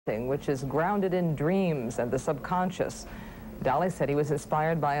which is grounded in dreams and the subconscious. Dali said he was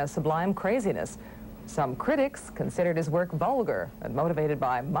inspired by a sublime craziness. Some critics considered his work vulgar and motivated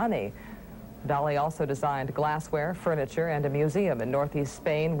by money. Dali also designed glassware, furniture, and a museum in northeast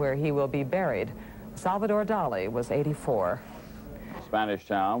Spain where he will be buried. Salvador Dali was 84. Spanish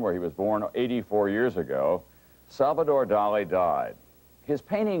town where he was born 84 years ago, Salvador Dali died. His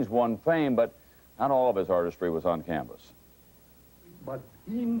paintings won fame, but not all of his artistry was on canvas.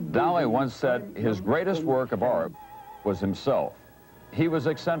 Dali once said his greatest work of art was himself. He was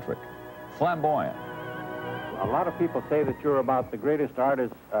eccentric, flamboyant. A lot of people say that you're about the greatest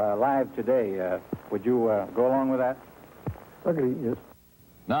artist alive today. Would you go along with that? Okay, yes.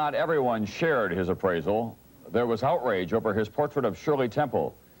 Not everyone shared his appraisal. There was outrage over his portrait of Shirley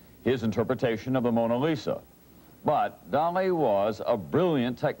Temple, his interpretation of the Mona Lisa. But Dali was a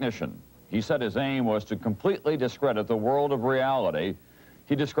brilliant technician. He said his aim was to completely discredit the world of reality.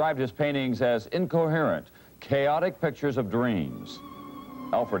 He described his paintings as incoherent, chaotic pictures of dreams.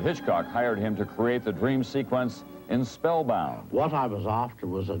 Alfred Hitchcock hired him to create the dream sequence in Spellbound. What I was after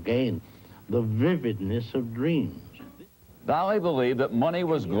was, again, the vividness of dreams. Dali believed that money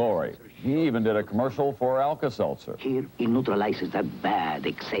was glory. He even did a commercial for Alka-Seltzer. Here, it neutralizes that bad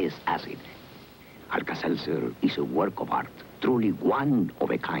excess acid. Alka-Seltzer is a work of art, truly one of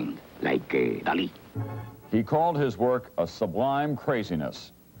a kind, like Dali. He called his work a sublime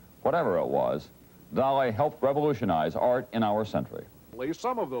craziness. Whatever it was, Dali helped revolutionize art in our century.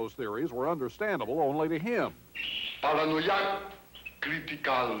 Some of those theories were understandable only to him. Paranoïaque,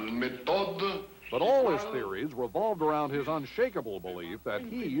 critical méthode. But all his theories revolved around his unshakable belief that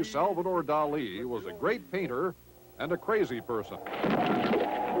he, Salvador Dali, was a great painter and a crazy person.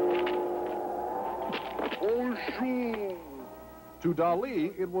 Bonjour. To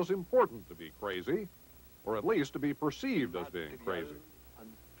Dali, it was important to be crazy, or at least to be perceived as being crazy.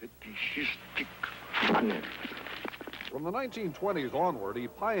 From the 1920s onward, he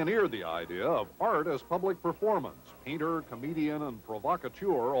pioneered the idea of art as public performance. Painter, comedian, and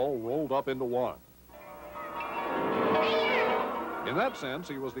provocateur all rolled up into one. In that sense,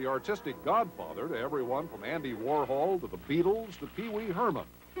 he was the artistic godfather to everyone from Andy Warhol to the Beatles to Pee Wee Herman.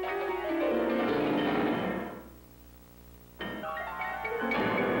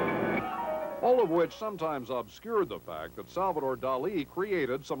 All of which sometimes obscured the fact that Salvador Dali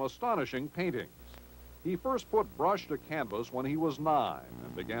created some astonishing paintings. He first put brush to canvas when he was 9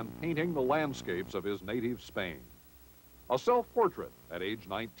 and began painting the landscapes of his native Spain. A self-portrait at age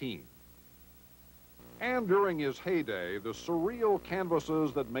 19. And during his heyday, the surreal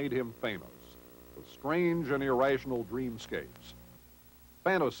canvases that made him famous. The strange and irrational dreamscapes.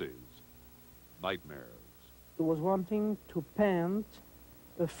 Fantasies. Nightmares. He was wanting to paint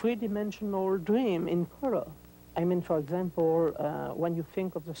a three-dimensional dream in color. I mean, for example, when you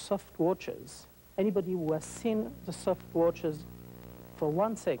think of the soft watches, anybody who has seen the soft watches for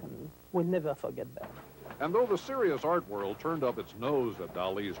 1 second will never forget that. And though the serious art world turned up its nose at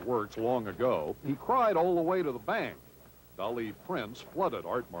Dali's works long ago, he cried all the way to the bank. Dali prints flooded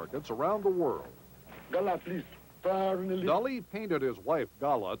art markets around the world. Gala, please. Dali painted his wife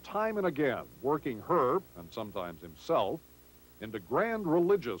Gala time and again, working her, and sometimes himself, into grand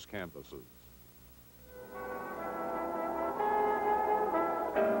religious canvases.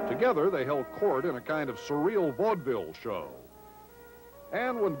 Together, they held court in a kind of surreal vaudeville show.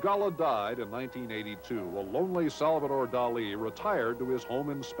 And when Gala died in 1982, a lonely Salvador Dali retired to his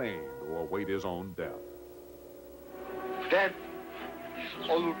home in Spain to await his own death. Death is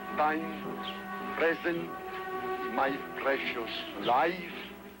all time present in my precious life.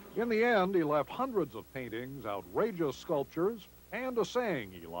 In the end, he left hundreds of paintings, outrageous sculptures, and a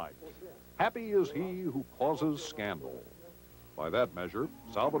saying he liked. Happy is he who causes scandal. By that measure,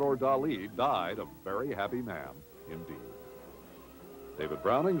 Salvador Dali died a very happy man indeed. David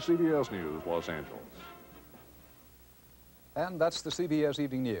Browning, CBS News, Los Angeles. And that's the CBS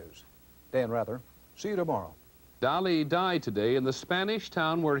Evening News. Dan Rather, see you tomorrow. Dali died today in the Spanish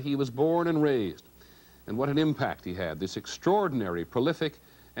town where he was born and raised. And what an impact he had, this extraordinary, prolific,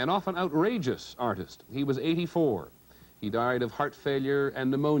 and often outrageous artist. He was 84. He died of heart failure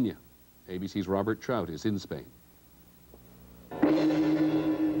and pneumonia. ABC's Robert Trout is in Spain.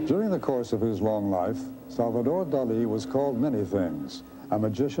 During the course of his long life, Salvador Dali was called many things: a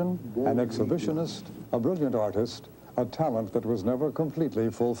magician, an exhibitionist, a brilliant artist, a talent that was never completely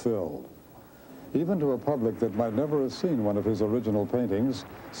fulfilled. Even to a public that might never have seen one of his original paintings,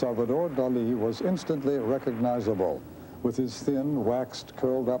 Salvador Dali was instantly recognizable, with his thin, waxed,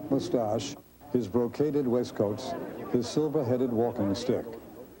 curled-up mustache, his brocaded waistcoats, his silver-headed walking stick.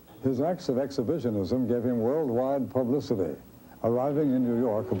 His acts of exhibitionism gave him worldwide publicity, arriving in New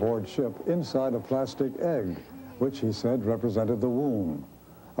York aboard ship inside a plastic egg, which he said represented the womb,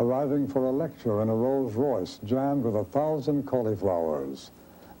 arriving for a lecture in a Rolls Royce jammed with 1,000 cauliflowers,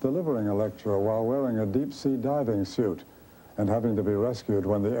 delivering a lecture while wearing a deep-sea diving suit and having to be rescued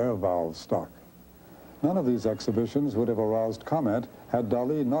when the air valve stuck. None of these exhibitions would have aroused comment had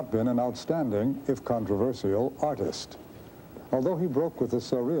Dali not been an outstanding, if controversial, artist. Although he broke with the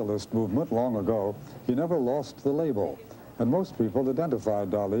Surrealist movement long ago, he never lost the label, and most people identified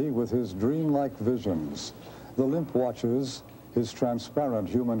Dali with his dreamlike visions, the limp watches, his transparent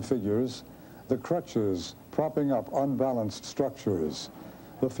human figures, the crutches propping up unbalanced structures,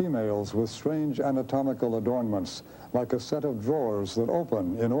 the females with strange anatomical adornments, like a set of drawers that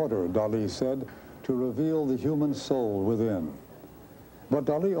open in order, Dali said, to reveal the human soul within. But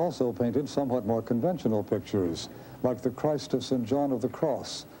Dali also painted somewhat more conventional pictures, like the Christ of St. John of the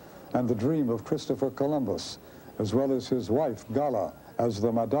Cross and the Dream of Christopher Columbus, as well as his wife, Gala, as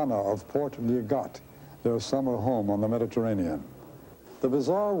the Madonna of Port Ligat, their summer home on the Mediterranean. The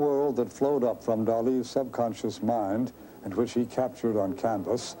bizarre world that flowed up from Dali's subconscious mind, and which he captured on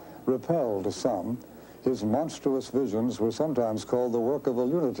canvas, repelled some. His monstrous visions were sometimes called the work of a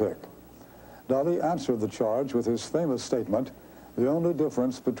lunatic. Dali answered the charge with his famous statement, "The only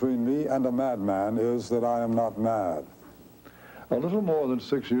difference between me and a madman is that I am not mad." A little more than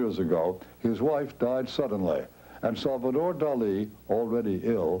 6 years ago, his wife died suddenly, and Salvador Dali, already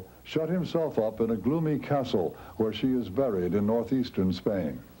ill, shut himself up in a gloomy castle where she is buried in northeastern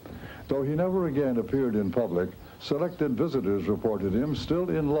Spain. Though he never again appeared in public, selected visitors reported him still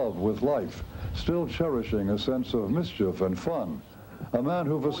in love with life, still cherishing a sense of mischief and fun. A man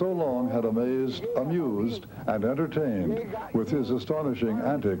who for so long had amazed, amused, and entertained with his astonishing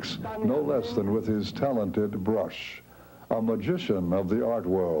antics, no less than with his talented brush. A magician of the art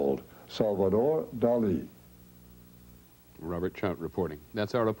world, Salvador Dali. Robert Trout reporting.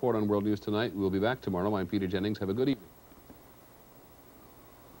 That's our report on World News Tonight. We'll be back tomorrow. I'm Peter Jennings. Have a good evening.